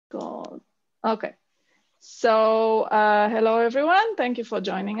Cool. Okay. So hello, everyone. Thank you for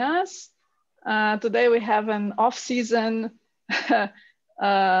joining us. Today we have an off-season,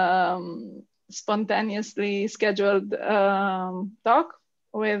 spontaneously scheduled talk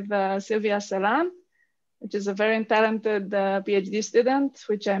with Silvia Sellán, which is a very talented PhD student,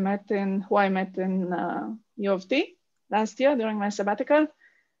 who I met in U of T last year during my sabbatical.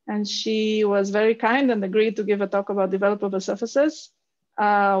 And she was very kind and agreed to give a talk about developable surfaces,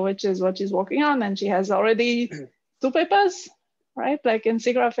 which is what she's working on. And she has already 2 papers, right? Like in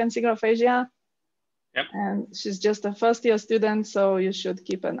SIGGRAPH and SIGGRAPH Asia. Yep. And she's just a first-year student, so you should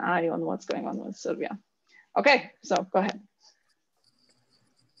keep an eye on what's going on with Silvia. Okay, so go ahead.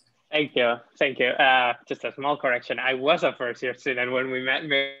 Thank you. Thank you. Just a small correction. I was a first-year student when we met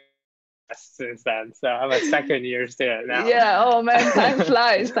since then. So I'm a second-year student now. Yeah, oh man, time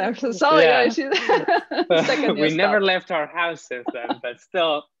flies. Time flies. Sorry, yeah. Second-year We never left our house since then, but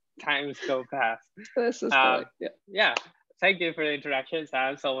still times go fast. This is correct. Yeah. Thank you for the introduction,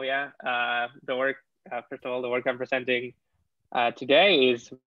 Sam, Silvia. The work, first of all, the work I'm presenting today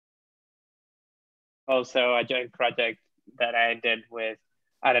is also a joint project that I did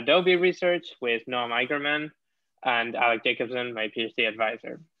at Adobe Research with Noah Migerman and Alec Jacobson, my PhD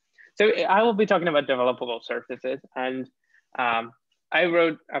advisor. So I will be talking about developable surfaces. And I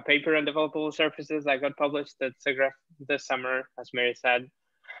wrote a paper on developable surfaces that got published at SIGGRAPH this summer, as Mary said.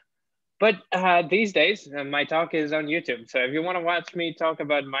 But these days, my talk is on YouTube. So if you want to watch me talk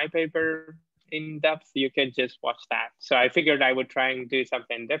about my paper in depth, you can just watch that. So I figured I would try and do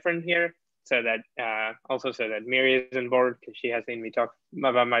something different here, so that also so that Mary isn't bored, because she has seen me talk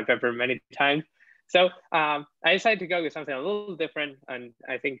about my paper many times. So I decided to go with something a little different, and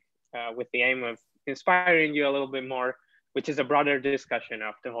I think with the aim of inspiring you a little bit more, which is a broader discussion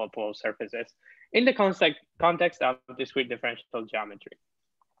of developable surfaces in the context of discrete differential geometry.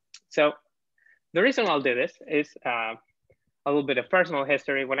 So the reason I'll do this is a little bit of personal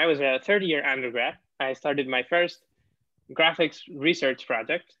history. When I was a third-year undergrad, I started my first graphics research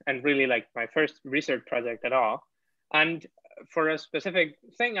project, and really like my first research project at all. And for a specific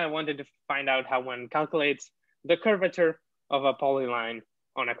thing, I wanted to find out how one calculates the curvature of a polyline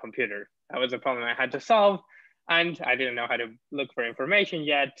on a computer. That was a problem I had to solve, and I didn't know how to look for information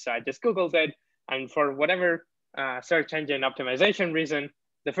yet, so I just Googled it. And for whatever search engine optimization reason,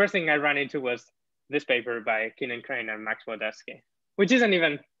 the first thing I ran into was this paper by Keenan Crane and Max Wodesky, which isn't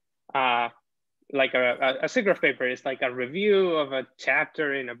even like a SIGGRAPH paper. It's like a review of a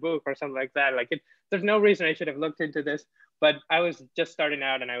chapter in a book or something like that. Like there's no reason I should have looked into this, but I was just starting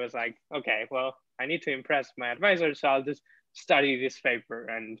out and I was like, okay, well, I need to impress my advisor, so I'll just study this paper,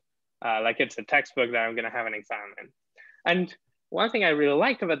 and like it's a textbook that I'm gonna have an exam in. And one thing I really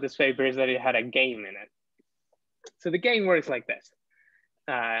liked about this paper is that it had a game in it. So the game works like this.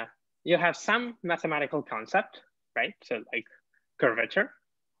 You have some mathematical concept, right? So like curvature.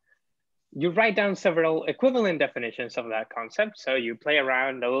 You write down several equivalent definitions of that concept. So you play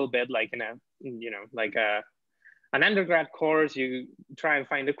around a little bit, like in a, like an undergrad course, you try and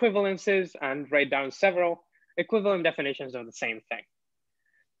find equivalences and write down several equivalent definitions of the same thing.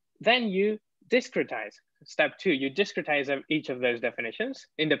 Then you discretize. Step 2, you discretize each of those definitions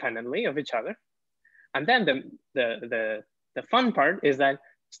independently of each other. And then the fun part is that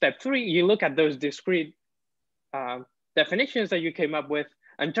step 3, you look at those discrete definitions that you came up with,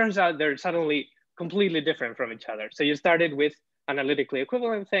 and turns out they're suddenly completely different from each other. So you started with analytically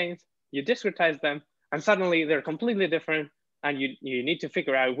equivalent things, you discretize them, and suddenly they're completely different, and you need to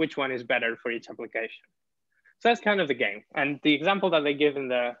figure out which one is better for each application. So that's kind of the game. And the example that they give in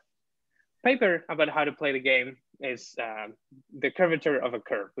the paper about how to play the game is the curvature of a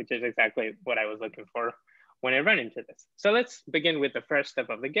curve, which is exactly what I was looking for when I ran into this. So let's begin with the first step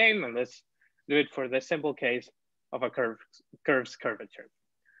of the game, and let's do it for the simple case of a curve's curvature.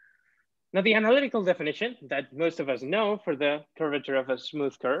 Now, the analytical definition that most of us know for the curvature of a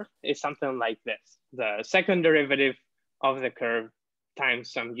smooth curve is something like this: the second derivative of the curve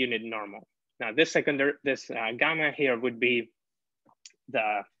times some unit normal. Now, this gamma here would be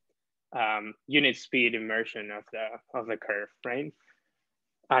the unit speed immersion of the curve, right?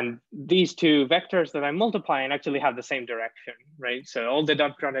 And these two vectors that I'm multiplying actually have the same direction, right? So all the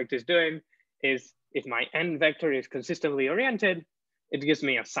dot product is doing is, if my n vector is consistently oriented, it gives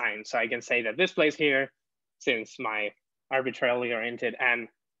me a sign. So I can say that this place here, since my arbitrarily oriented n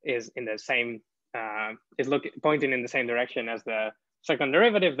is in the same, pointing in the same direction as the second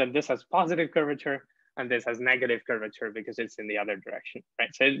derivative, then this has positive curvature and this has negative curvature because it's in the other direction,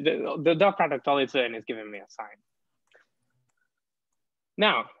 right? So the dot product, all it's doing is giving me a sign.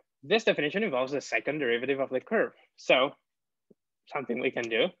 Now, this definition involves the second derivative of the curve. So something we can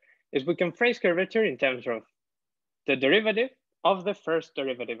do is we can phrase curvature in terms of the derivative of the first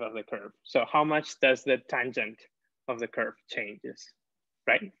derivative of the curve. So how much does the tangent of the curve changes,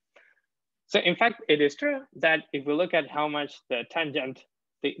 right? So in fact, it is true that if we look at how much the tangent,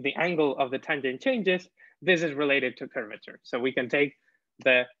 the angle of the tangent changes, this is related to curvature. So we can take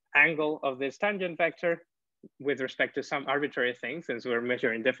the angle of this tangent vector with respect to some arbitrary thing. Since we're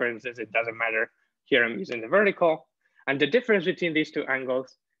measuring differences, it doesn't matter. Here I'm using the vertical. And the difference between these two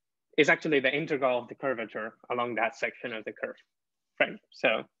angles is actually the integral of the curvature along that section of the curve, right?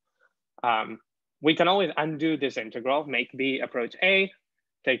 So we can always undo this integral, make B approach A,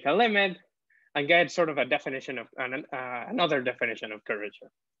 take a limit, and get sort of a definition of another definition of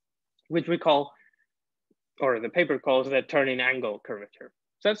curvature, which we call, or the paper calls, the turning angle curvature.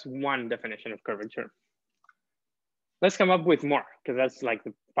 So that's one definition of curvature. Let's come up with more, because that's like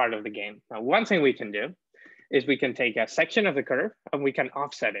the part of the game. Now, one thing we can do is we can take a section of the curve and we can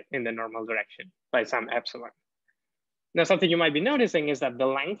offset it in the normal direction by some epsilon. Now, something you might be noticing is that the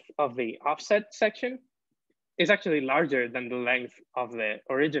length of the offset section is actually larger than the length of the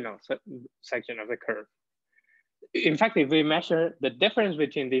original section of the curve. In fact, if we measure the difference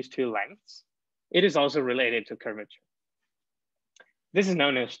between these two lengths, it is also related to curvature. This is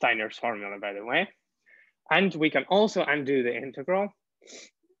known as Steiner's formula, by the way. And we can also undo the integral,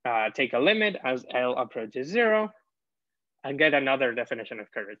 take a limit as L approaches 0, and get another definition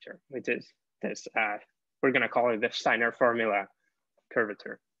of curvature, which is this, we're gonna call it the Steiner formula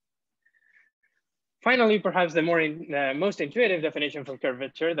curvature. Finally, perhaps the most intuitive definition for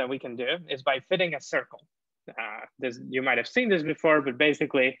curvature that we can do is by fitting a circle. You might have seen this before, but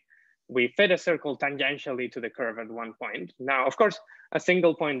basically we fit a circle tangentially to the curve at one point. Now, of course, a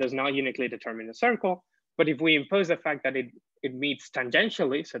single point does not uniquely determine the circle, but if we impose the fact that it meets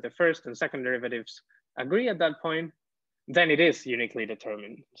tangentially, so the first and second derivatives agree at that point, then it is uniquely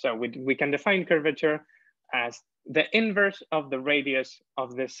determined. So we can define curvature as the inverse of the radius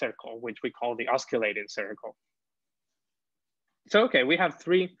of this circle, which we call the osculating circle. So, okay, we have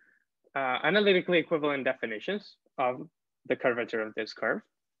three analytically equivalent definitions of the curvature of this curve.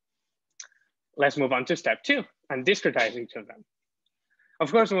 Let's move on to step 2 and discretize each of them.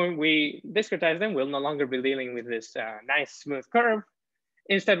 Of course, when we discretize them, we'll no longer be dealing with this nice smooth curve.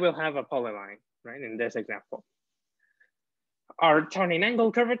 Instead, we'll have a polyline, right, in this example. Our turning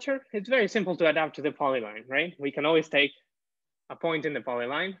angle curvature, it's very simple to adapt to the polyline, right? We can always take a point in the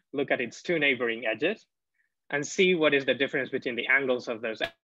polyline, look at its two neighboring edges, and see what is the difference between the angles of those.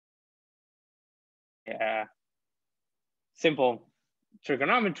 Simple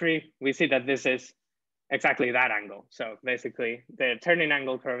trigonometry, we see that this is exactly that angle. So basically, the turning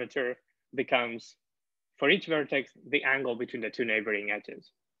angle curvature becomes, for each vertex, the angle between the two neighboring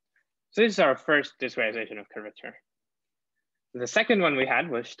edges. So this is our first discretization of curvature. The second one we had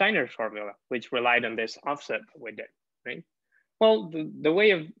was Steiner's formula, which relied on this offset that we did, right? Well, the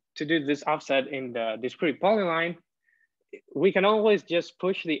way to do this offset in the discrete polyline, we can always just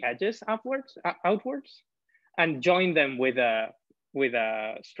push the edges outwards, and join them with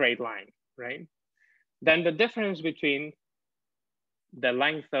a straight line, right? Then the difference between the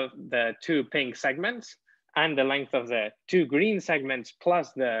length of the two pink segments and the length of the two green segments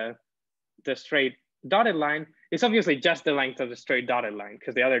plus the straight dotted line is obviously just the length of the straight dotted line,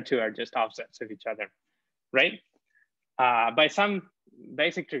 because the other two are just offsets of each other, right? By some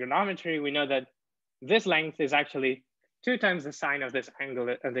basic trigonometry, we know that this length is actually 2 times the sine of this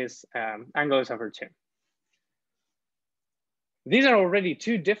angle, angle is over 2. These are already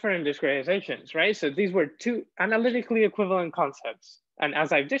two different discretizations, right? So these were two analytically equivalent concepts. And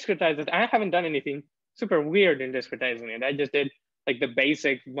as I've discretized it, I haven't done anything super weird in discretizing it. I just did like the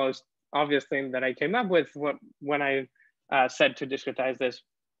basic, most obvious thing that I came up with when I said to discretize this.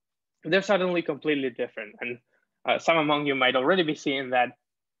 They're suddenly completely different. And some among you might already be seeing that,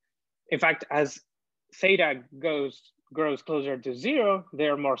 in fact, as theta grows closer to 0,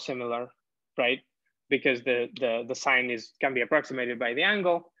 they're more similar, right? Because the sign can be approximated by the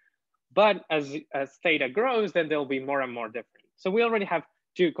angle. But as theta grows, then they'll be more and more different. So we already have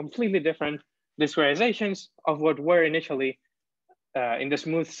two completely different discretizations of what were initially in the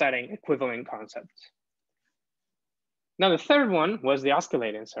smooth setting equivalent concepts. Now the third one was the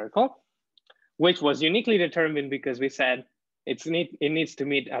oscillating circle, which was uniquely determined because we said it needs to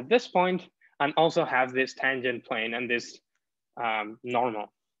meet at this point and also have this tangent plane and this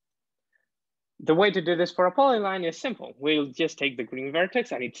normal. The way to do this for a polyline is simple. We'll just take the green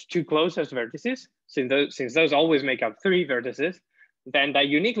vertex and its two closest vertices. Since those always make up 3 vertices, then that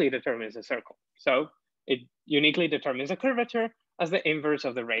uniquely determines a circle. So it uniquely determines a curvature as the inverse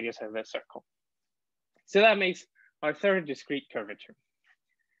of the radius of the circle. So that makes our third discrete curvature.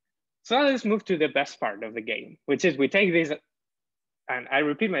 So now let's move to the best part of the game, which is we take these, and I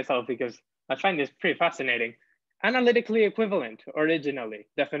repeat myself because I find this pretty fascinating, analytically equivalent, originally,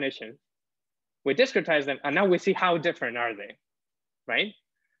 definitions. We discretize them, and now we see how different are they, right?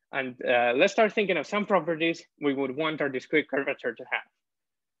 And let's start thinking of some properties we would want our discrete curvature to have.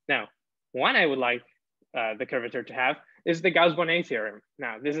 Now, one I would like the curvature to have is the Gauss-Bonnet theorem.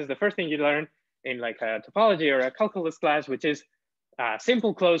 Now, this is the first thing you learn in like a topology or a calculus class, which is a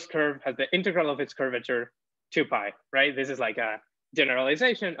simple closed curve has the integral of its curvature 2 pi, right? This is like a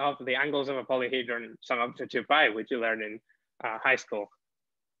generalization of the angles of a polyhedron sum up to 2 pi, which you learn in high school.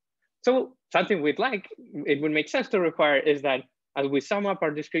 So something we'd like, it would make sense to require is that as we sum up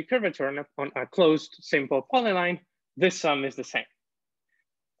our discrete curvature on a closed simple polyline, this sum is the same.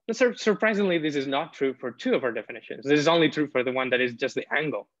 But surprisingly, this is not true for two of our definitions. This is only true for the one that is just the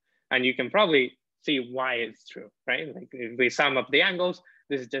angle. And you can probably see why it's true, right? Like if we sum up the angles,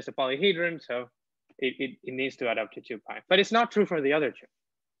 this is just a polyhedron, so it needs to add up to 2 pi. But it's not true for the other two.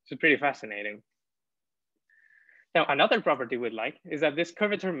 It's pretty fascinating. Now, another property we'd like is that this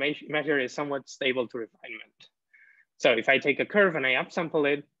curvature measure is somewhat stable to refinement. So if I take a curve and I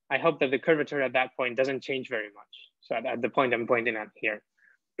upsample it, I hope that the curvature at that point doesn't change very much. So at the point I'm pointing at here.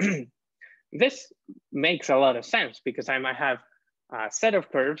 This makes a lot of sense because I might have a set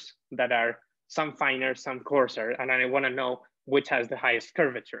of curves that are some finer, some coarser, and I want to know which has the highest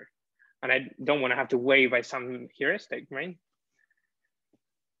curvature. And I don't want to have to weigh by some heuristic, right?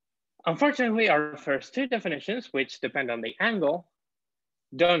 Unfortunately, our first two definitions, which depend on the angle,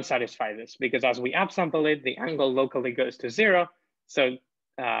 don't satisfy this because as we upsample it, the angle locally goes to 0. So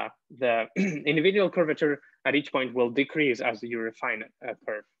the individual curvature at each point will decrease as you refine a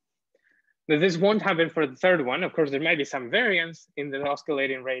curve. Now, this won't happen for the third one. Of course, there might be some variance in the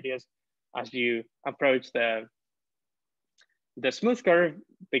oscillating radius as you approach the smooth curve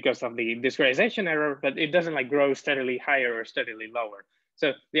because of the discretization error, but it doesn't like grow steadily higher or steadily lower.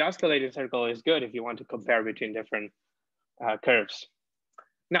 So the oscillating circle is good if you want to compare between different curves.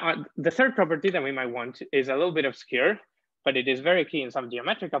 Now, the third property that we might want is a little bit obscure, but it is very key in some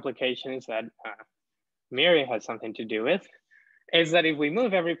geometric applications that Miri has something to do with, is that if we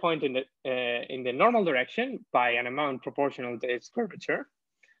move every point in the normal direction by an amount proportional to its curvature,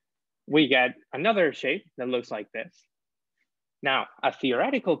 we get another shape that looks like this. Now, a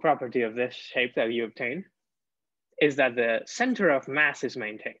theoretical property of this shape that you obtain is that the center of mass is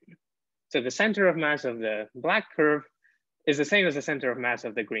maintained. So the center of mass of the black curve is the same as the center of mass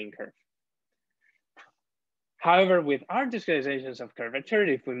of the green curve. However, with our discretizations of curvature,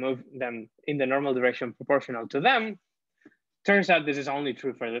 if we move them in the normal direction proportional to them, turns out this is only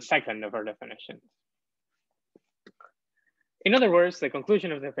true for the second of our definitions. In other words, the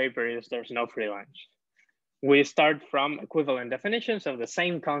conclusion of the paper is there's no free lunch. We start from equivalent definitions of the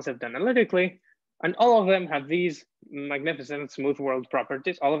same concept analytically, and all of them have these magnificent smooth world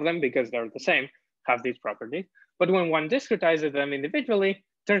properties, all of them because they're the same, have these properties. But when one discretizes them individually,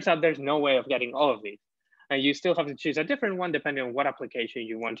 turns out there's no way of getting all of these. And you still have to choose a different one depending on what application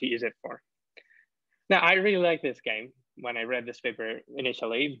you want to use it for. Now, I really like this game when I read this paper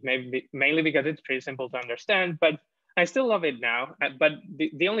initially, mainly because it's pretty simple to understand, but I still love it now. But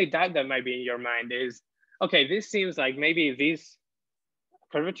the only doubt that might be in your mind is, okay, this seems like maybe these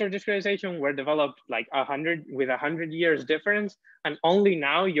curvature discretization were developed like 100 years difference, and only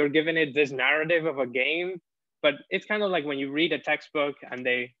now you're giving it this narrative of a game. But it's kind of like when you read a textbook and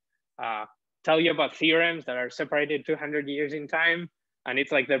they tell you about theorems that are separated 200 years in time, and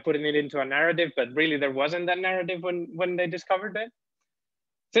it's like they're putting it into a narrative, but really there wasn't that narrative when they discovered it.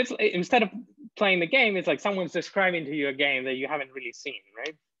 So it's, instead of playing the game, it's like someone's describing to you a game that you haven't really seen,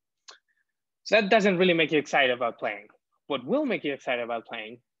 right? So that doesn't really make you excited about playing. What will make you excited about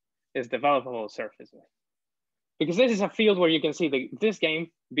playing is developable surfaces. Because this is a field where you can see this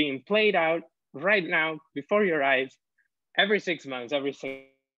game being played out right now before your eyes, every 6 months,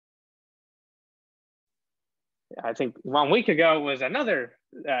 I think 1 week ago was another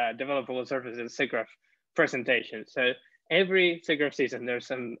developable surfaces SIGGRAPH presentation. So every SIGGRAPH season, there's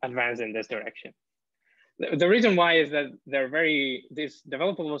some advance in this direction. The reason why is that these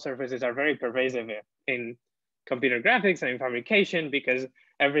developable surfaces are very pervasive in computer graphics and in fabrication, because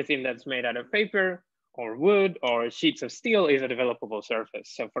everything that's made out of paper or wood or sheets of steel is a developable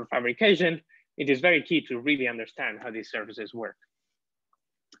surface. So for fabrication, it is very key to really understand how these surfaces work.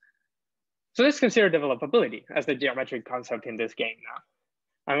 So let's consider developability as the geometric concept in this game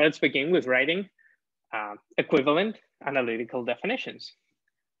now. And let's begin with writing equivalent analytical definitions.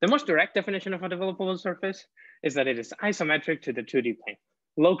 The most direct definition of a developable surface is that it is isometric to the 2D plane,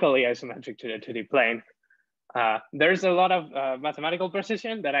 locally isometric to the 2D plane. There's a lot of mathematical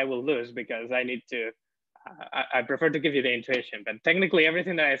precision that I will lose because I need to, I prefer to give you the intuition, but technically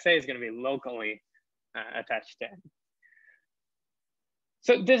everything that I say is going to be locally attached to it.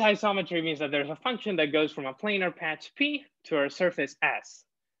 So this isometry means that there's a function that goes from a planar patch P to a surface S.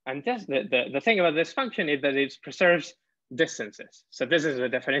 And this, the thing about this function is that it preserves distances. So this is the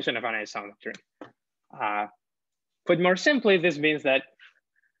definition of an isometry. Put more simply, this means that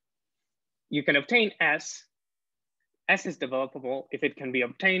you can obtain S. S is developable if it can be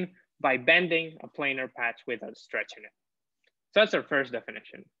obtained by bending a planar patch without stretching it. So that's our first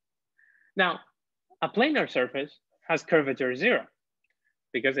definition. Now, a planar surface has curvature 0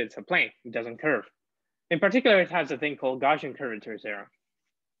 because it's a plane, it doesn't curve. In particular, it has a thing called Gaussian curvature 0.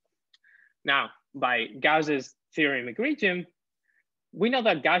 Now, by Gauss's theorem egregium, we know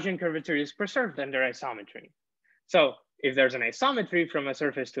that Gaussian curvature is preserved under isometry. So if there's an isometry from a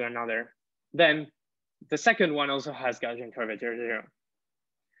surface to another, then the second one also has Gaussian curvature 0.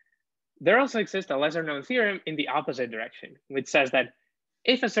 There also exists a lesser known theorem in the opposite direction, which says that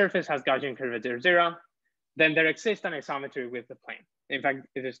if a surface has Gaussian curvature 0, then there exists an isometry with the plane. In fact,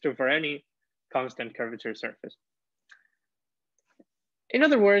 it is true for any constant curvature surface. In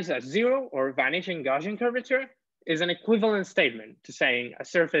other words, a 0 or vanishing Gaussian curvature is an equivalent statement to saying a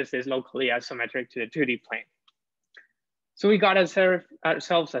surface is locally isometric to the 2D plane. So we got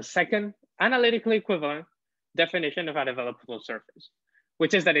ourselves a second analytically equivalent definition of a developable surface,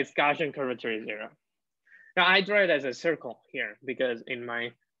 which is that its Gaussian curvature is 0. Now I draw it as a circle here because in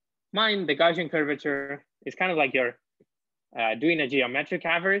my mind, the Gaussian curvature is kind of like you're doing a geometric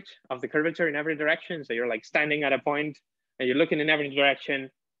average of the curvature in every direction. So you're like standing at a point and you're looking in every direction,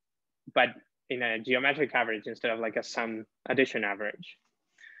 but in a geometric average instead of like a sum addition average.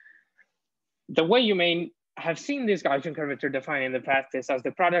 The way you may have seen this Gaussian curvature defined in the past is as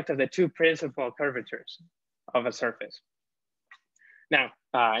the product of the two principal curvatures of a surface. Now,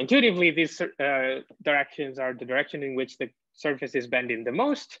 intuitively, these directions are the direction in which the surface is bending the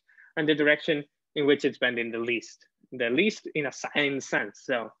most and the direction in which it's bending the least in a sign sense.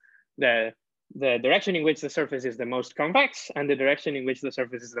 So the direction in which the surface is the most convex and the direction in which the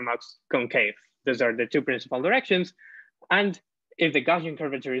surface is the most concave. Those are the two principal directions. And if the Gaussian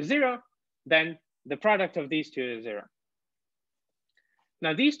curvature is 0, then the product of these two is 0.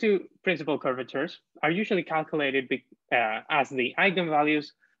 Now, these two principal curvatures are usually calculated as the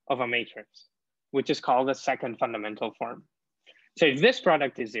eigenvalues of a matrix, which is called the second fundamental form. So if this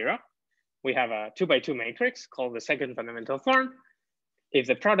product is 0, we have a 2x2 matrix called the second fundamental form. If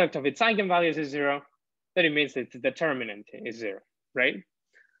the product of its eigenvalues is 0, then it means that the determinant is 0, right?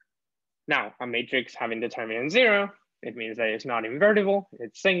 Now, a matrix having determinant 0, it means that it's not invertible,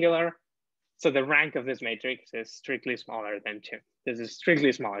 it's singular. So the rank of this matrix is strictly smaller than 2. This is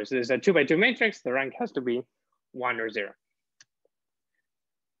strictly smaller. So this is a 2x2 matrix, the rank has to be 1 or 0.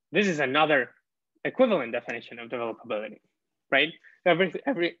 This is another equivalent definition of developability, right?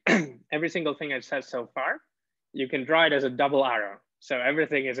 Every single thing I've said so far, you can draw it as a double arrow. So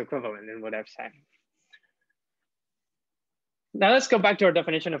everything is equivalent in what I've said. Now let's go back to our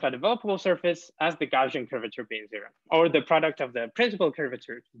definition of a developable surface as the Gaussian curvature being 0, or the product of the principal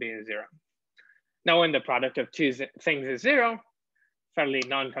curvature being 0. Now when the product of two things is 0, fairly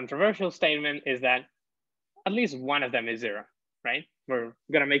non-controversial statement is that at least one of them is 0, right? We're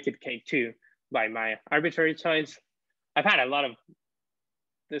gonna make it K2 by my arbitrary choice. I've had a lot of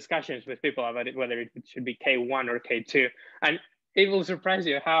discussions with people about it, whether it should be K1 or K2. And it will surprise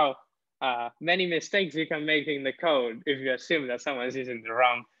you how many mistakes you can make in the code if you assume that someone is using the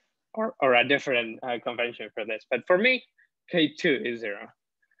wrong or a different convention for this. But for me, K2 is 0.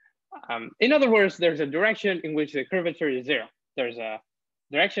 In other words, there's a direction in which the curvature is 0. There's a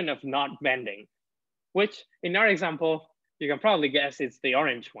direction of not bending, which in our example, you can probably guess it's the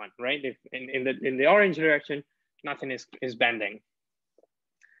orange one, right? If in the orange direction, nothing is bending.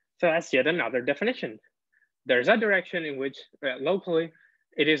 So that's yet another definition. There's a direction in which locally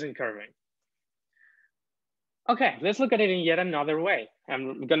it isn't curving. Okay, let's look at it in yet another way.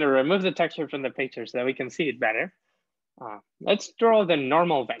 I'm gonna remove the texture from the picture so that we can see it better. Let's draw the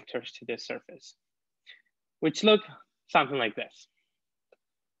normal vectors to this surface, which look something like this.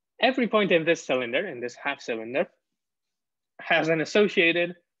 Every point in this cylinder, in this half cylinder, has an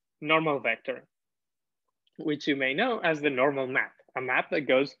associated normal vector, which you may know as the normal map, a map that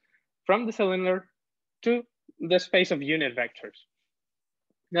goes from the cylinder to the space of unit vectors.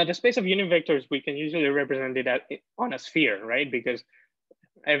 Now, the space of unit vectors, we can usually represent it on a sphere, right? Because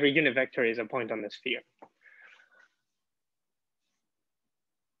every unit vector is a point on the sphere.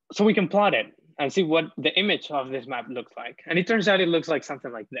 So we can plot it and see what the image of this map looks like. And it turns out it looks like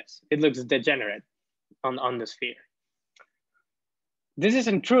something like this. It looks degenerate. on the sphere. This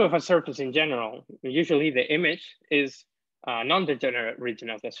isn't true of a surface in general. Usually the image is a non-degenerate region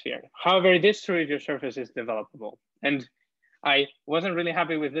of the sphere. However, it is true if your surface is developable. And I wasn't really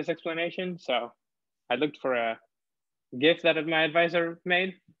happy with this explanation, so I looked for a GIF that my advisor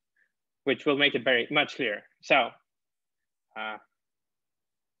made, which will make it very much clearer. So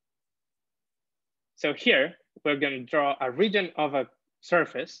here, we're going to draw a region of a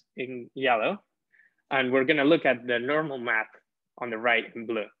surface in yellow, and we're going to look at the normal map on the right in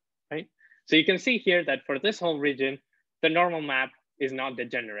blue, right? So you can see here that for this whole region, the normal map is not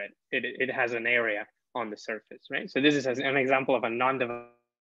degenerate. It has an area on the surface, right? So this is an example of a non-developable.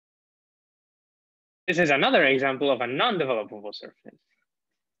 This is another example of a non-developable surface.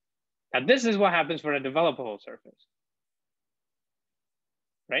 Now this is what happens for a developable surface,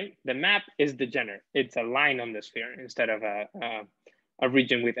 right? The map is degenerate. It's a line on the sphere instead of a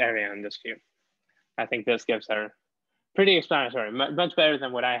region with area on the sphere. I think this gives her pretty explanatory, much better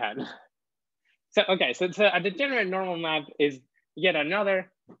than what I had. So, okay, so a degenerate normal map is yet another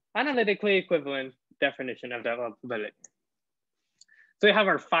analytically equivalent definition of developability. So we have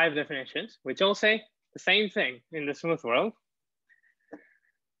our 5 definitions, which all say the same thing in the smooth world.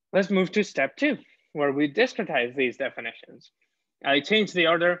 Let's move to step 2, where we discretize these definitions. I changed the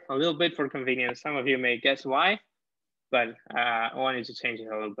order a little bit for convenience. Some of you may guess why, but I wanted to change it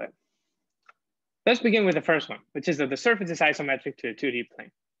a little bit. Let's begin with the first one, which is that the surface is isometric to a 2D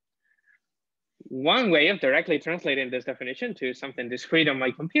plane. One way of directly translating this definition to something discrete on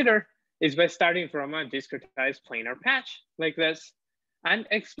my computer is by starting from a discretized planar patch like this and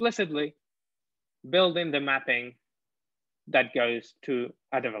explicitly building the mapping that goes to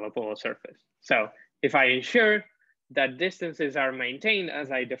a developable surface. So if I ensure that distances are maintained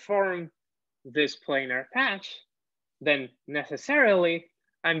as I deform this planar patch, then necessarily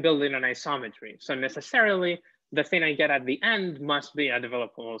I'm building an isometry. So necessarily the thing I get at the end must be a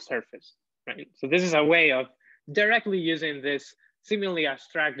developable surface, right? So this is a way of directly using this seemingly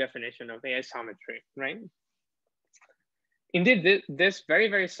abstract definition of the isometry, right? Indeed, this very,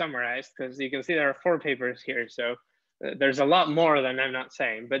 very summarized, because you can see there are 4 papers here. So there's a lot more than I'm not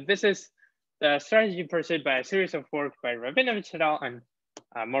saying, but this is the strategy pursued by a series of work by Rabinovich et al. And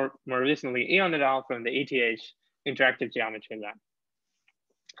more recently, Ion et al. From the ETH Interactive Geometry Lab.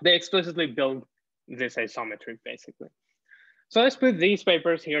 They explicitly build this isometry, basically. So let's put these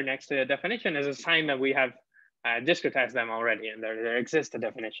papers here next to the definition as a sign that we have discretized them already, and there exists a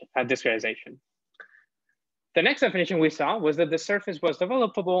definition, a discretization. The next definition we saw was that the surface was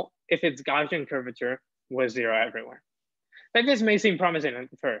developable if its Gaussian curvature was 0 everywhere. Now, this may seem promising at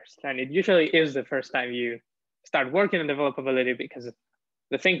first, and it usually is the first time you start working on developability, because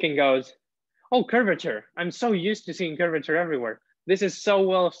the thinking goes, oh, curvature. I'm so used to seeing curvature everywhere. This is so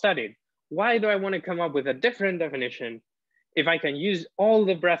well studied. Why do I want to come up with a different definition if I can use all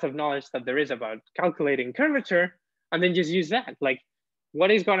the breadth of knowledge that there is about calculating curvature and then just use that? Like,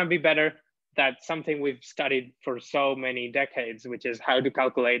 what is going to be better than something we've studied for so many decades, which is how to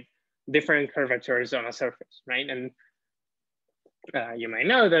calculate different curvatures on a surface, right? And you might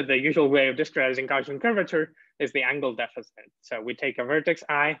know that the usual way of discretizing Gaussian curvature is the angle deficit. So we take a vertex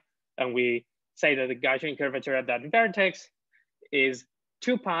I and we say that the Gaussian curvature at that vertex is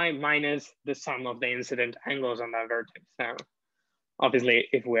 2 pi minus the sum of the incident angles on that vertex. Now, obviously,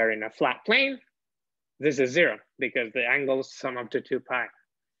 if we're in a flat plane, this is 0 because the angles sum up to 2 pi.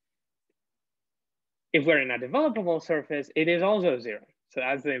 If we're in a developable surface, it is also 0. So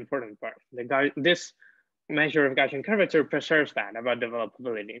that's the important part. This measure of Gaussian curvature preserves that about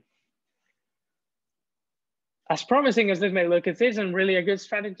developability. As promising as this may look, it isn't really a good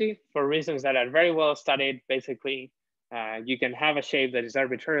strategy for reasons that are very well studied. Basically, you can have a shape that is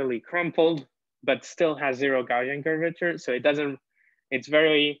arbitrarily crumpled, but still has 0 Gaussian curvature. So it doesn't, it's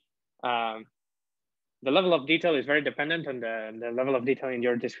very, the level of detail is very dependent on the level of detail in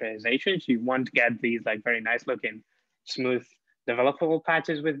your discretizations. You won't get these like very nice looking, smooth, developable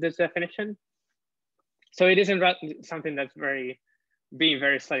patches with this definition. So it isn't something that's being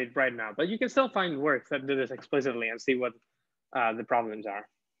very studied right now, but you can still find works that do this explicitly and see what the problems are.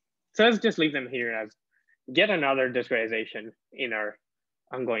 So let's just leave them here as yet another discretization in our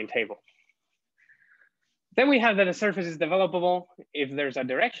ongoing table. Then we have that a surface is developable if there's a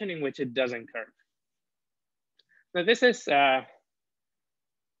direction in which it doesn't curve. Now this is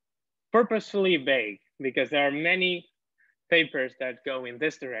purposefully vague because there are many papers that go in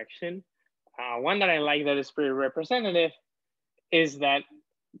this direction. One that I like that is pretty representative is that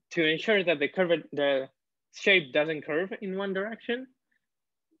to ensure that the shape doesn't curve in one direction,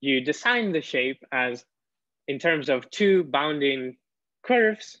 you design the shape as in terms of 2 bounding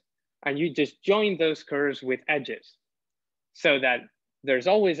curves and you just join those curves with edges so that there's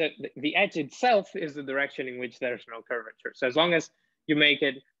always the edge itself is the direction in which there's no curvature. So as long as you make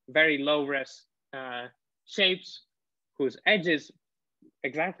it very low res shapes whose edges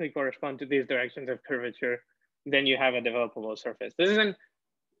exactly correspond to these directions of curvature, then you have a developable surface. This isn't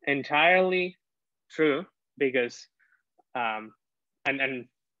entirely true because, and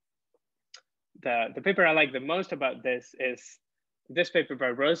the paper I like the most about this is this paper by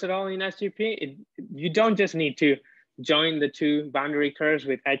Rose et al. In SGP. You don't just need to join the two boundary curves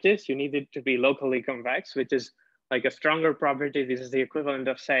with edges, you need it to be locally convex, which is like a stronger property. This is the equivalent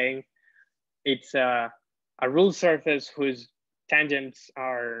of saying it's a ruled surface whose tangents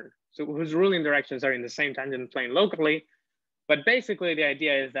are, so whose ruling directions are in the same tangent plane locally. But basically the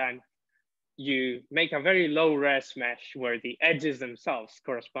idea is that you make a very low res mesh where the edges themselves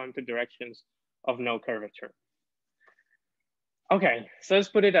correspond to directions of no curvature. Okay, so let's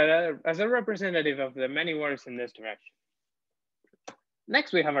put it as a representative of the many works in this direction.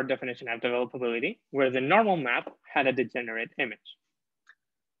 Next, we have our definition of developability, where the normal map had a degenerate image.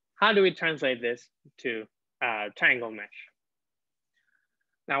 How do we translate this to a triangle mesh?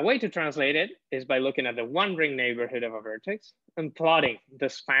 Now, a way to translate it is by looking at the one ring neighborhood of a vertex and plotting the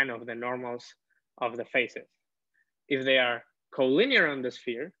span of the normals of the faces. If they are collinear on the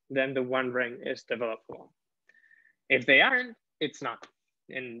sphere, then the one ring is developable. If they aren't, it's not.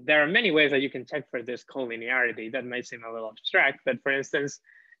 And there are many ways that you can check for this collinearity. That might seem a little abstract, but for instance,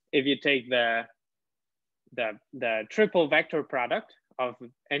 if you take the triple vector product of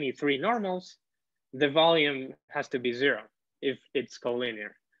any three normals, the volume has to be 0 if it's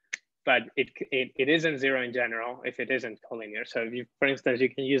collinear. But it isn't 0 in general if it isn't collinear. So if you, for instance, you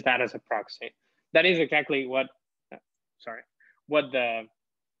can use that as a proxy. That is exactly what the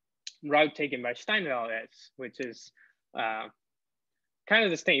route taken by Steinwell is, which is kind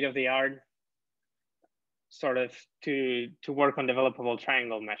of the state of the art sort of to work on developable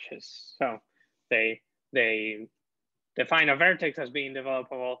triangle meshes. So they define a vertex as being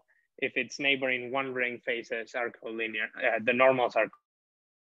developable if its neighboring one ring faces are collinear, the normals are.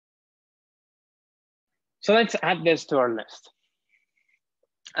 So let's add this to our list.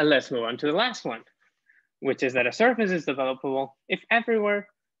 And let's move on to the last one, which is that a surface is developable if everywhere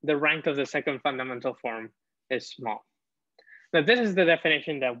the rank of the second fundamental form is small. Now, this is the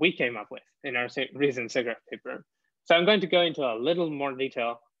definition that we came up with in our recent SIGGRAPH paper. So I'm going to go into a little more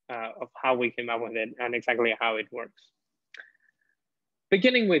detail of how we came up with it and exactly how it works.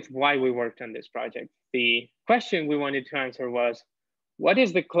 Beginning with why we worked on this project, the question we wanted to answer was, what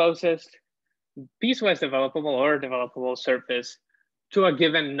is the closest piecewise developable or developable surface to a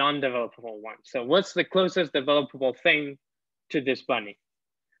given non-developable one? So what's the closest developable thing to this bunny?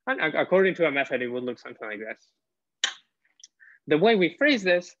 And according to a method, it would look something like this. The way we phrase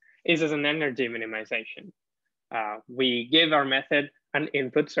this is as an energy minimization. We give our method an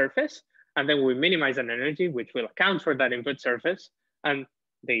input surface, and then we minimize an energy, which will account for that input surface. And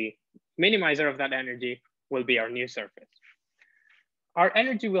the minimizer of that energy will be our new surface. Our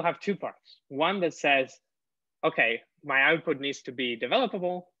energy will have two parts. One that says, okay, my output needs to be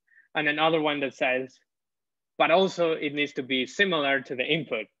developable, and another one that says, but also it needs to be similar to the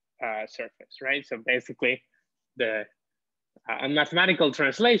input surface, right? So basically, a mathematical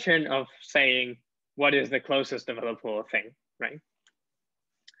translation of saying what is the closest developable thing, right?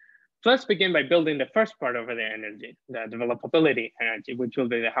 So let's begin by building the first part over the energy, the developability energy, which will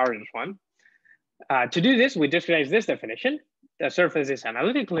be the hardest one. To do this, we discretize this definition. The surface is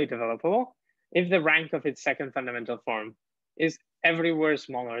analytically developable if the rank of its second fundamental form is everywhere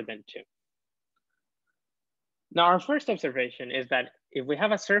smaller than 2. Now, our first observation is that if we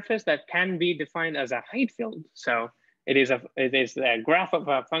have a surface that can be defined as a Heightfield, so it is a graph of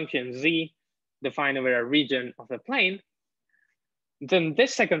a function z defined over a region of the plane, then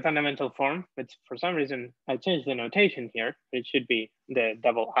this second fundamental form, which for some reason I changed the notation here, it should be the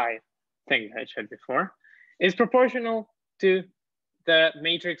double I thing that I showed before, is proportional to the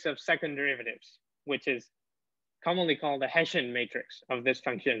matrix of second derivatives, which is commonly called the Hessian matrix of this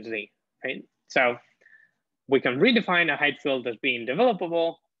function z, right? So we can redefine a Heightfield as being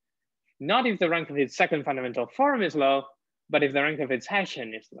developable, not if the rank of its second fundamental form is low, but if the rank of its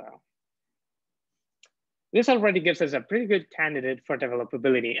Hessian is low. This already gives us a pretty good candidate for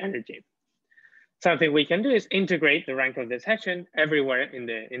developability energy. Something we can do is integrate the rank of this Hessian everywhere in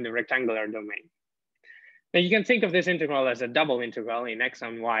the rectangular domain. Now you can think of this integral as a double integral in x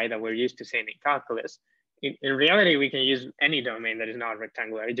and y that we're used to seeing in calculus. In reality, we can use any domain that is not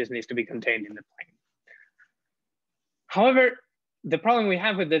rectangular. It just needs to be contained in the plane. However, The problem we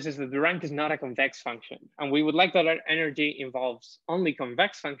have with this is that the rank is not a convex function, and we would like that our energy involves only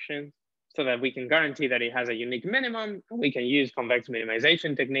convex functions so that we can guarantee that it has a unique minimum. We can use convex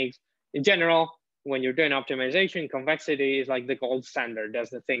minimization techniques. In general, when you're doing optimization, convexity is like the gold standard. That's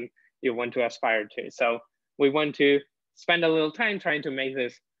the thing you want to aspire to. So we want to spend a little time trying to make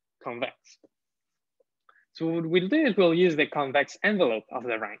this convex. So what we'll do is we'll use the convex envelope of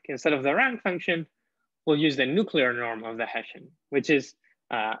the rank. Instead of the rank function, we'll use the nuclear norm of the Hessian, which is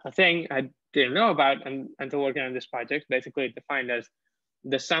a thing I didn't know about until working on this project. Basically defined as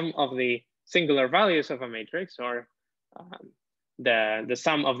the sum of the singular values of a matrix, or the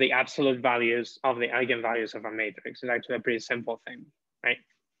sum of the absolute values of the eigenvalues of a matrix. It's actually a pretty simple thing, right?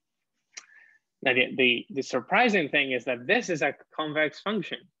 Now the surprising thing is that this is a convex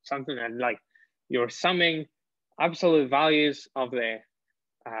function, something that like you're summing absolute values of the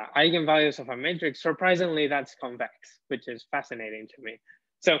eigenvalues of a matrix. Surprisingly, that's convex, which is fascinating to me.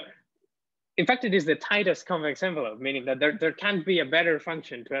 So in fact, it is the tightest convex envelope, meaning that there can't be a better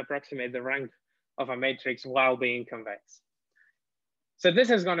function to approximate the rank of a matrix while being convex. So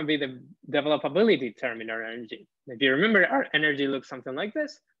this is going to be the developability term in our energy. If you remember, our energy looks something like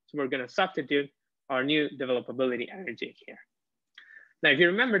this. So we're going to substitute our new developability energy here. Now, if you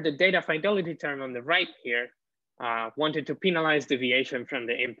remember the data fidelity term on the right here, wanted to penalize deviation from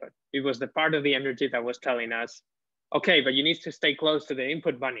the input. It was the part of the energy that was telling us, okay, but you need to stay close to the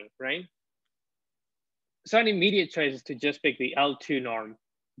input bunny, right? So an immediate choice is to just pick the L2 norm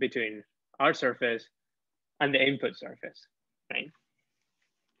between our surface and the input surface, right?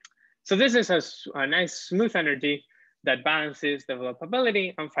 So this is a nice smooth energy that balances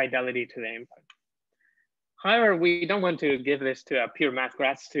developability and fidelity to the input. However, we don't want to give this to a pure math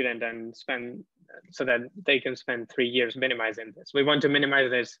grad student and spend so that they can spend 3 years minimizing this. We want to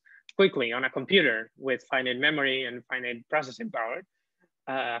minimize this quickly on a computer with finite memory and finite processing power.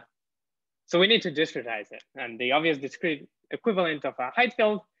 So we need to discretize it. And the obvious discrete equivalent of a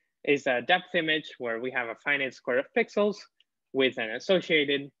Heightfield is a depth image where we have a finite square of pixels with an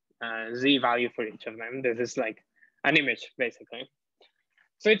associated Z value for each of them. This is like an image, basically.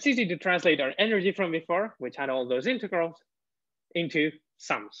 So it's easy to translate our energy from before, which had all those integrals, into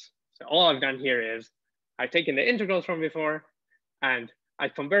sums. So all I've done here is I've taken the integrals from before and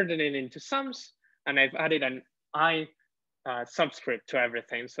I've converted it into sums, and I've added an I subscript to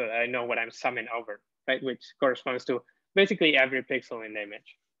everything so that I know what I'm summing over, right? Which corresponds to basically every pixel in the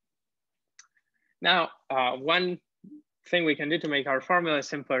image. Now, one thing we can do to make our formula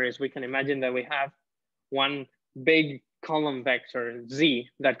simpler is we can imagine that we have one big column vector Z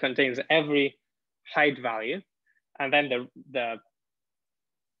that contains every height value. And then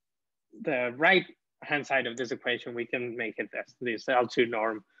the right hand side of this equation, we can make it this L2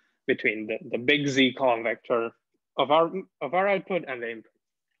 norm between the big Z column vector of our output and the input.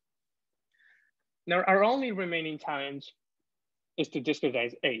 Now, our only remaining challenge is to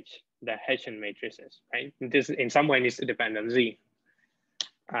discretize H, the Hessian matrices, right? This in some way needs to depend on Z.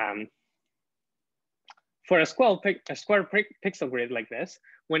 For a square pixel grid like this,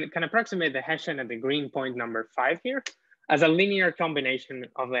 when it can approximate the Hessian at the green point number 5 here, as a linear combination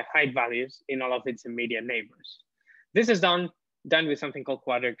of the height values in all of its immediate neighbors. This is done with something called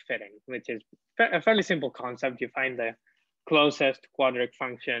quadric fitting, which is a fairly simple concept. You find the closest quadric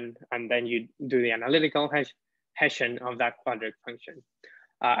function, and then you do the analytical Hessian of that quadric function.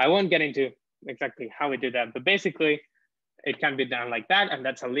 I won't get into exactly how we do that, but basically it can be done like that, and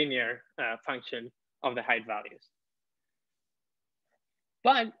that's a linear function of the height values.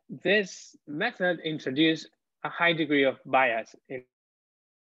 But this method introduced a high degree of bias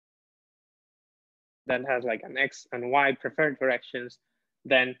that has like an X and Y preferred directions.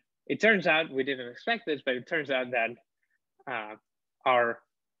 Then it turns out, we didn't expect this, but it turns out that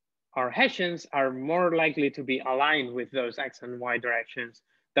our Hessians are more likely to be aligned with those X and Y directions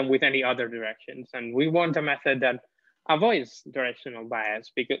than with any other directions. And we want a method that avoids directional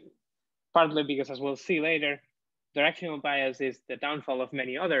bias, partly because, as we'll see later, directional bias is the downfall of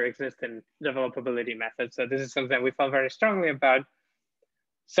many other existing developability methods. So this is something we felt very strongly about.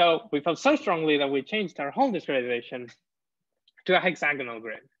 So we felt so strongly that we changed our whole discretization to a hexagonal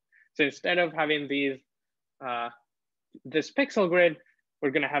grid. So instead of having this pixel grid,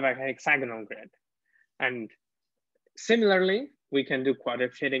 we're going to have a hexagonal grid. And similarly, we can do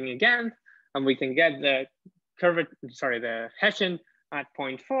quadric fitting again, and we can get the Hessian at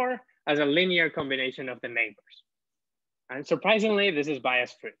 0.4 as a linear combination of the neighbors. And surprisingly, this is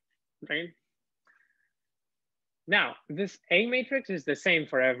bias-free, right? Now, this A matrix is the same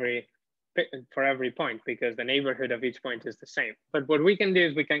for every point because the neighborhood of each point is the same. But what we can do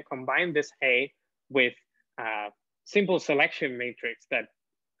is we can combine this A with simple selection matrix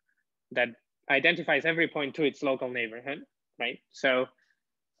that identifies every point to its local neighborhood, right? So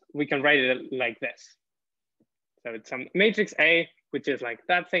we can write it like this. So it's some matrix A, which is like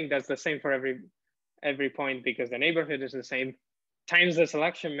that thing that's the same for every point because the neighborhood is the same, times the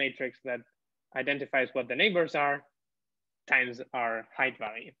selection matrix that identifies what the neighbors are, times our height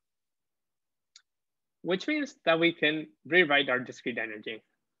value. Which means that we can rewrite our discrete energy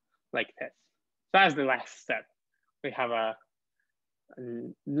like this. So that's the last step. We have a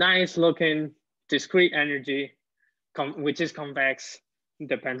nice looking discrete energy, which is convex,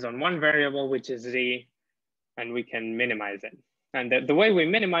 depends on one variable, which is Z, and we can minimize it. And the way we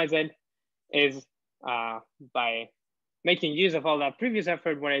minimize it is by making use of all that previous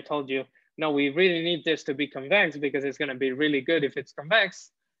effort where I told you, no, we really need this to be convex because it's gonna be really good if it's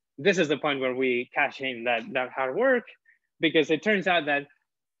convex. This is the point where we cash in that hard work, because it turns out that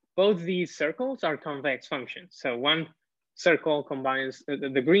both these circles are convex functions. So one circle combines,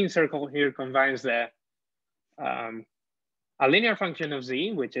 the green circle here combines a linear function of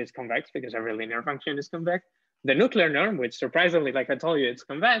Z, which is convex because every linear function is convex. The nuclear norm, which surprisingly, like I told you, it's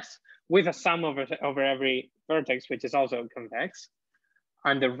convex, with a sum over every vertex, which is also convex.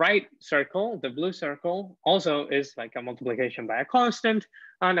 And the right circle, the blue circle, also is like a multiplication by a constant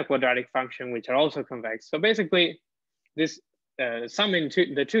and a quadratic function, which are also convex. So basically, this summing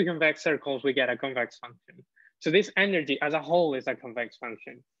the two convex circles, we get a convex function. So this energy as a whole is a convex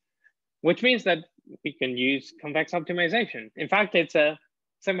function, which means that we can use convex optimization. In fact, it's a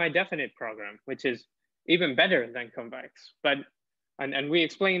semi-definite program, which is even better than convex. But and we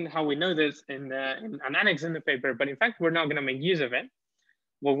explain how we know this in an annex in the paper, but in fact, we're not gonna make use of it.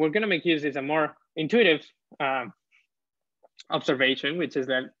 What we're gonna make use is a more intuitive observation, which is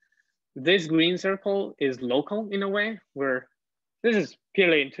that this green circle is local in a way, where this is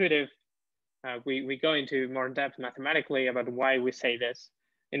purely intuitive. We go into more depth mathematically about why we say this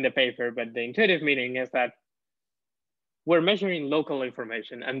in the paper, but the intuitive meaning is that we're measuring local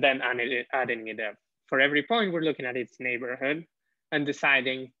information and then adding it up. For every point, we're looking at its neighborhood and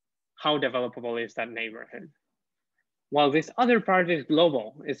deciding how developable is that neighborhood. While this other part is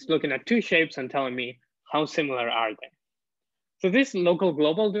global, it's looking at two shapes and telling me how similar are they. So this local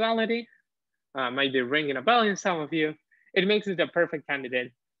global duality might be ringing a bell in some of you. It makes it a perfect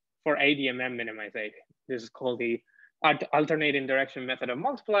candidate for ADMM minimization. This is called the alternating direction method of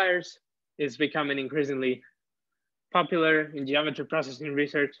multipliers. It's becoming increasingly popular in geometry processing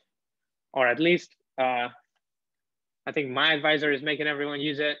research, or at least I think my advisor is making everyone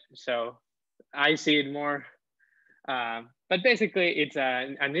use it, so I see it more. But basically, it's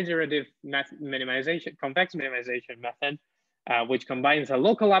an iterative minimization, convex minimization method, which combines a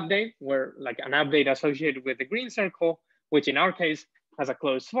local update, where like an update associated with the green circle, which in our case has a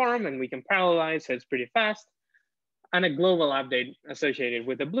closed form and we can parallelize, so it's pretty fast, and a global update associated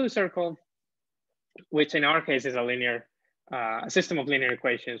with the blue circle, which in our case is a linear system of linear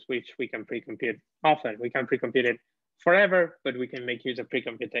equations, which we can pre-compute often. We can pre-compute it forever, but we can make use of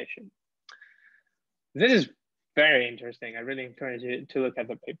pre-computation. This is very interesting. I really encourage you to look at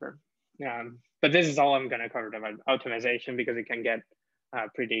the paper. But this is all I'm going to cover about optimization because it can get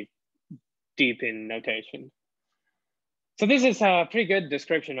pretty deep in notation. So this is a pretty good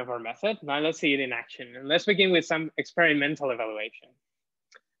description of our method. Now let's see it in action. And let's begin with some experimental evaluation.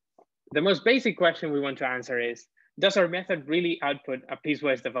 The most basic question we want to answer is, does our method really output a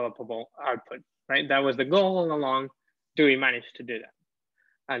piecewise developable output, right? That was the goal all along. Do we manage to do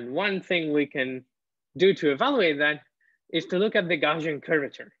that? And one thing we can do to evaluate that is to look at the Gaussian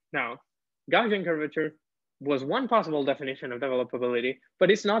curvature. Now, Gaussian curvature was one possible definition of developability,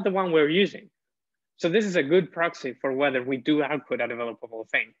 but it's not the one we're using. So this is a good proxy for whether we do output a developable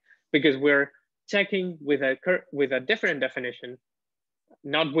thing, because we're checking with a different definition,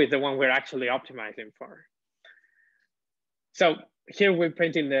 not with the one we're actually optimizing for. So here we're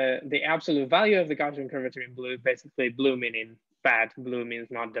printing the absolute value of the Gaussian curvature in blue, basically blue meaning bad, blue means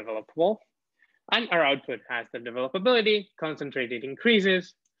not developable. And our output has the developability, concentrated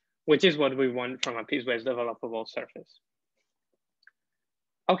increases, which is what we want from a piecewise developable surface.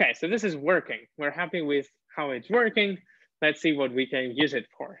 Okay, so this is working. We're happy with how it's working. Let's see what we can use it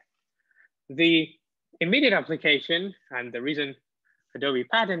for. The immediate application, and the reason Adobe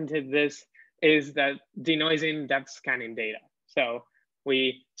patented this, is that denoising depth scanning data. So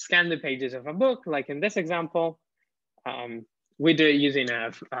we scan the pages of a book, like in this example. We do it using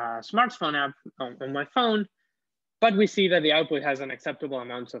a smartphone app on my phone, but we see that the output has unacceptable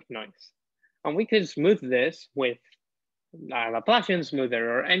amounts of noise. And we could smooth this with Laplacian smoother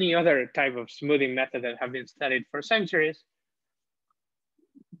or any other type of smoothing method that have been studied for centuries.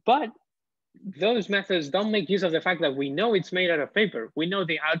 But those methods don't make use of the fact that we know it's made out of paper. We know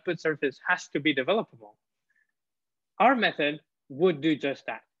the output surface has to be developable. Our method would do just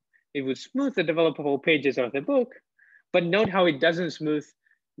that. It would smooth the developable pages of the book, but note how it doesn't smooth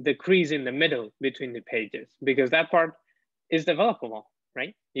the crease in the middle between the pages, because that part is developable,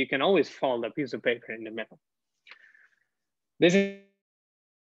 right? You can always fold a piece of paper in the middle. This is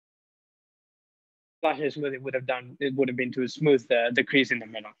smooth it would have been to smooth the crease in the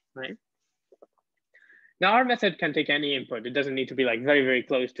middle, right? Now our method can take any input. It doesn't need to be like very, very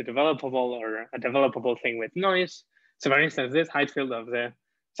close to developable or a developable thing with noise. So for instance, this Heightfield of the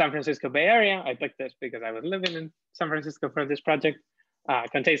San Francisco Bay Area, I picked this because I was living in San Francisco for this project,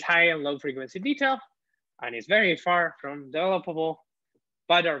 contains high and low frequency detail, and is very far from developable,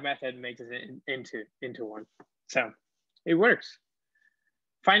 but our method makes it into one. So it works.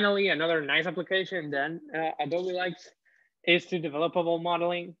 Finally, another nice application that Adobe likes is to developable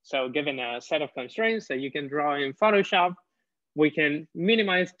modeling. So given a set of constraints that you can draw in Photoshop, we can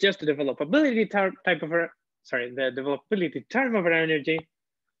minimize just the developability term of an energy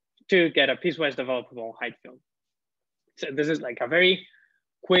to get a piecewise developable height field. So this is like a very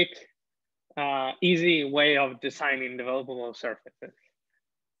quick, easy way of designing developable surfaces.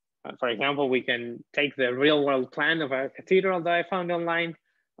 For example, we can take the real world plan of a cathedral that I found online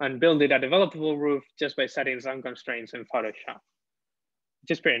and build it a developable roof just by setting some constraints in Photoshop,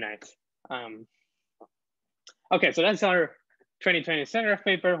 which is pretty nice. Okay, so that's our 2020 SIGGRAPH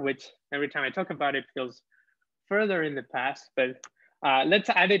paper, which every time I talk about it feels further in the past, but let's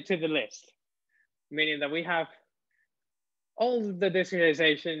add it to the list, meaning that we have all the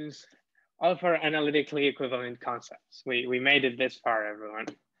discretizations of our analytically equivalent concepts. We made it this far, everyone.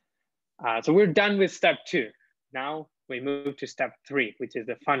 So we're done with step 2. Now we move to step 3, which is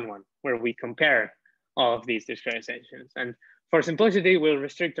the fun one, where we compare all of these discretizations. And for simplicity, we'll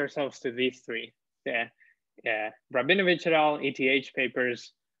restrict ourselves to these 3. The Rabinovich et al. ETH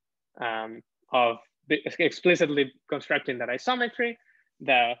papers of explicitly constructing that isometry,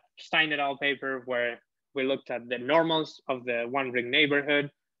 the Stein et al. Paper where we looked at the normals of the one ring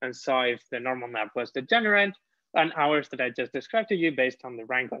neighborhood and saw if the normal map was degenerate, and ours that I just described to you based on the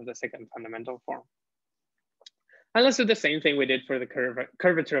rank of the second fundamental form. And let's do the same thing we did for the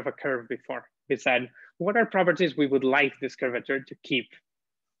curvature of a curve before. We said, what are properties we would like this curvature to keep,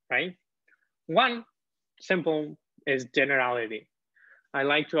 right? One, simple, is generality. I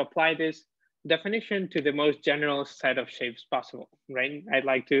like to apply this definition to the most general set of shapes possible, right? I'd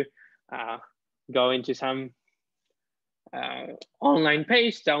like to go into some online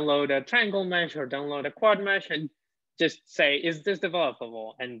page, download a triangle mesh or download a quad mesh and just say, is this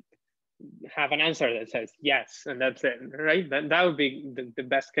developable? And have an answer that says yes, and that's it, right? That would be the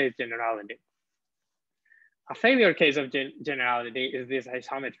best case generality. A failure case of generality is this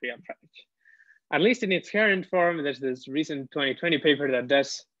isometry approach. At least in its current form, there's this recent 2020 paper that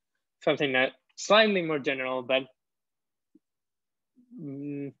does something that slightly more general, but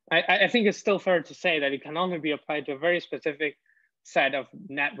I think it's still fair to say that it can only be applied to a very specific set of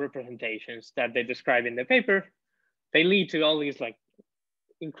net representations that they describe in the paper. They lead to all these like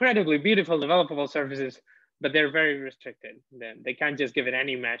incredibly beautiful developable surfaces, but they're very restricted. They can't just give it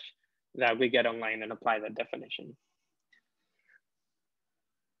any mesh that we get online and apply that definition.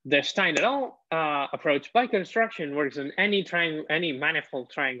 The Stein et al. Approach by construction works on any manifold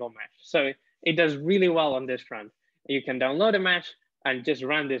triangle mesh. So it does really well on this front. You can download a mesh and just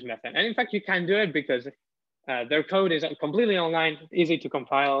run this method. And in fact, you can do it because their code is completely online, easy to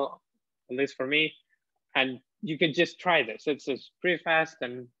compile, at least for me. And you can just try this. It's pretty fast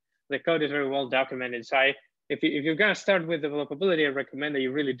and the code is very well documented. So if you're gonna start with developability, I recommend that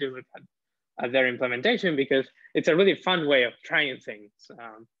you really do look at their implementation because it's a really fun way of trying things.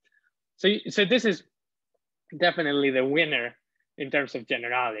 So this is definitely the winner in terms of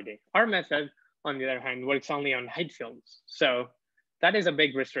generality. Our method, on the other hand, works only on height fields. So that is a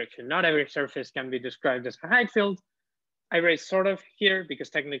big restriction. Not every surface can be described as a height field. I raise sort of here because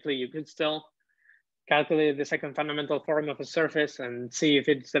technically you could still calculate the second fundamental form of a surface and see if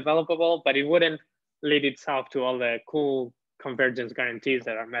it's developable, but it wouldn't lead itself to all the cool convergence guarantees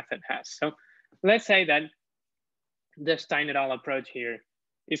that our method has. So let's say that the Stein et al. Approach here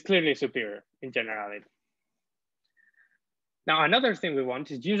is clearly superior in generality. Now, another thing we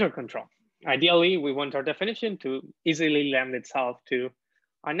want is user control. Ideally, we want our definition to easily lend itself to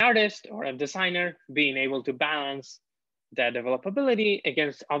an artist or a designer being able to balance the developability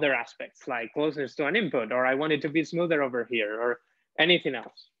against other aspects like closeness to an input, or I want it to be smoother over here, or anything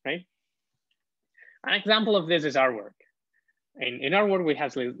else, right? An example of this is our work. In our work, we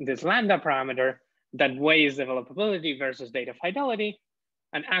have this lambda parameter that weighs developability versus data fidelity.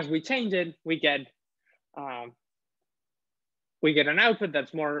 And as we change it, we get an output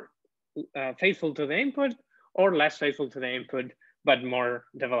that's more faithful to the input or less faithful to the input, but more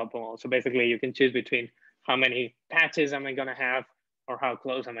developable. So basically you can choose between how many patches am I gonna have or how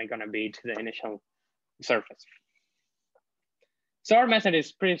close am I gonna be to the initial surface. So our method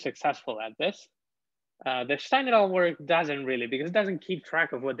is pretty successful at this. The Stein work doesn't really, because it doesn't keep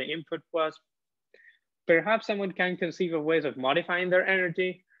track of what the input was. Perhaps someone can conceive of ways of modifying their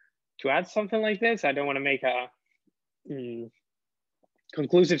energy to add something like this. I don't want to make a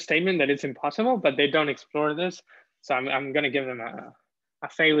conclusive statement that it's impossible, but they don't explore this. So I'm going to give them a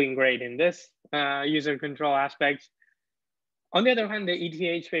failing grade in this user control aspect. On the other hand, the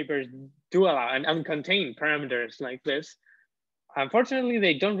ETH papers do allow and uncontained parameters like this. Unfortunately,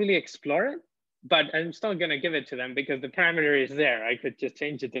 they don't really explore it, but I'm still going to give it to them because the parameter is there. I could just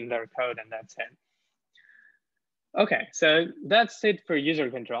change it in their code and that's it. Okay, so that's it for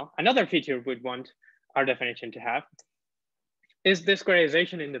user control. Another feature we'd want our definition to have is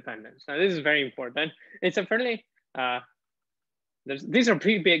discretization independence. Now, this is very important. It's a fairly, these are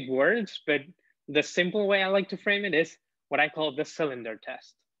pretty big words, but the simple way I like to frame it is what I call the cylinder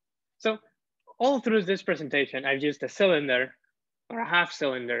test. So all through this presentation, I've used a cylinder or a half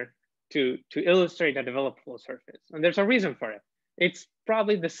cylinder to illustrate a developable surface. And there's a reason for it. It's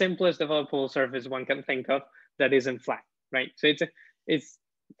probably the simplest developable surface one can think of that isn't flat, right? So it's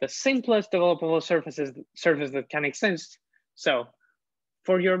the simplest developable surface that can exist. So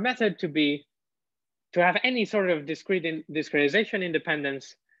for your method to have any sort of discretization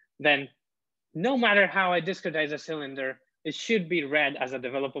independence, then no matter how I discretize a cylinder, it should be read as a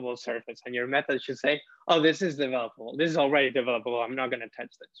developable surface. And your method should say, oh, this is developable. This is already developable. I'm not going to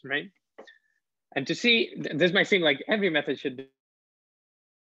touch this, right? And to see, this might seem like every method should do.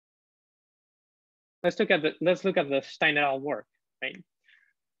 Let's look at the Stein et al. Work, right?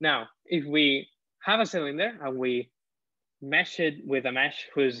 Now, if we have a cylinder and we mesh it with a mesh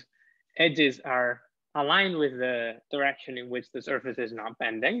whose edges are aligned with the direction in which the surface is not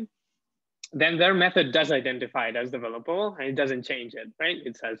bending, then their method does identify it as developable and it doesn't change it, right?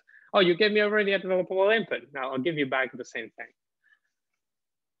 It says, oh, you gave me already a developable input. Now I'll give you back the same thing.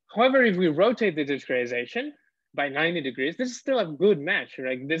 However, if we rotate the discretization by 90 degrees, this is still a good mesh,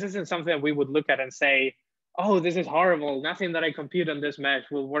 right? This isn't something that we would look at and say, oh, this is horrible. Nothing that I compute on this mesh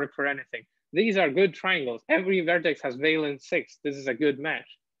will work for anything. These are good triangles. Every vertex has valence 6. This is a good mesh.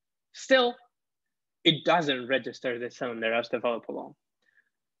 Still, it doesn't register the cylinder as developable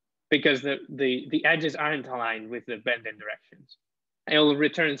because the edges aren't aligned with the bending directions. It will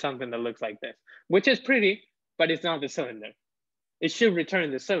return something that looks like this, which is pretty, but it's not the cylinder. It should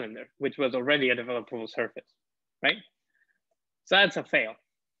return the cylinder, which was already a developable surface, right? So that's a fail.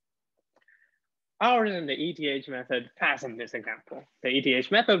 Ours and the ETH method pass in this example. The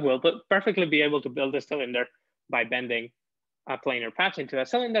ETH method will perfectly be able to build a cylinder by bending a planar patch into a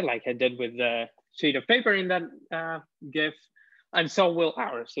cylinder like I did with the sheet of paper in that GIF. And so will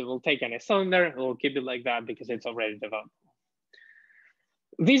ours. It will take any cylinder, it will keep it like that because it's already developable.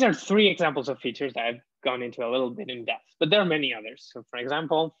 These are 3 examples of features that I've gone into a little bit in depth, but there are many others. So for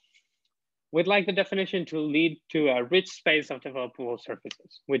example, we'd like the definition to lead to a rich space of developable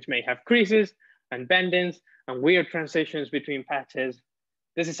surfaces, which may have creases and bendings and weird transitions between patches.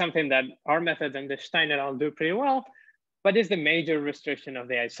 This is something that our method and the Stein et al. Do pretty well, but is the major restriction of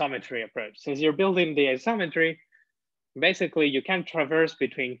the isometry approach. Since you're building the isometry, basically you can traverse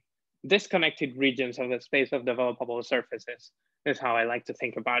between disconnected regions of the space of developable surfaces, is how I like to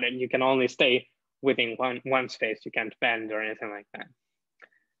think about it. You can only stay within one space. You can't bend or anything like that.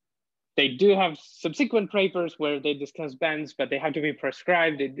 They do have subsequent papers where they discuss bends, but they have to be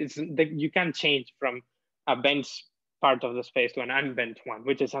prescribed. You can't change from a bent part of the space to an unbent one,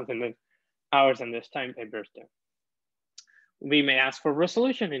 which is something that ours and this time papers do. We may ask for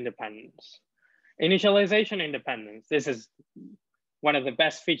resolution independence, initialization independence. This is one of the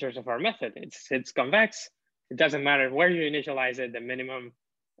best features of our method. It's convex. It doesn't matter where you initialize it, the minimum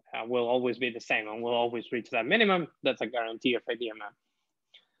will always be the same and will always reach that minimum. That's a guarantee of IDMM.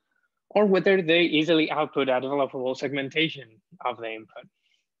 Or whether they easily output a developable segmentation of the input.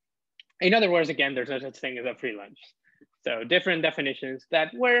 In other words, again, there's no such thing as a free lunch. So different definitions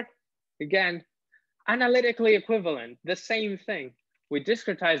that were, again, analytically equivalent, the same thing. We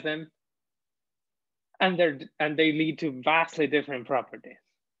discretize them and they lead to vastly different properties.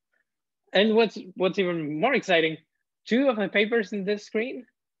 And what's even more exciting, 2 of the papers in this screen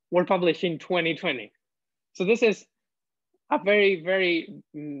were published in 2020. So this is a very, very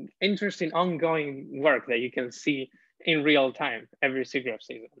interesting ongoing work that you can see in real time every SIGGRAPH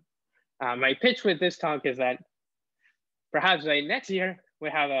season. My pitch with this talk is that perhaps by next year, we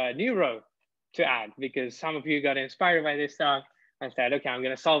have a new row to add because some of you got inspired by this talk and said, okay, I'm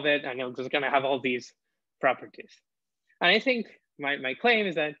going to solve it and it's just going to have all these properties. And I think my claim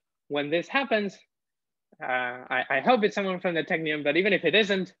is that when this happens, I hope it's someone from the Technium, but even if it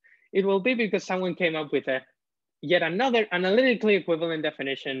isn't, it will be because someone came up with yet another analytically equivalent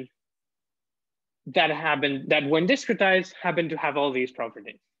definition that when discretized happened to have all these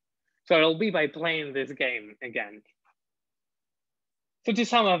properties. So it'll be by playing this game again. So to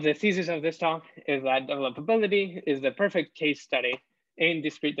sum up, the thesis of this talk is that developability is the perfect case study in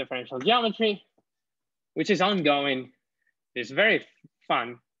discrete differential geometry, which is ongoing, it's very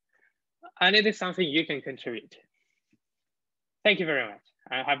fun, and it is something you can contribute. Thank you very much.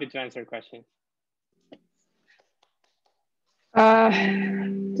 I'm happy to answer questions.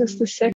 Just a second.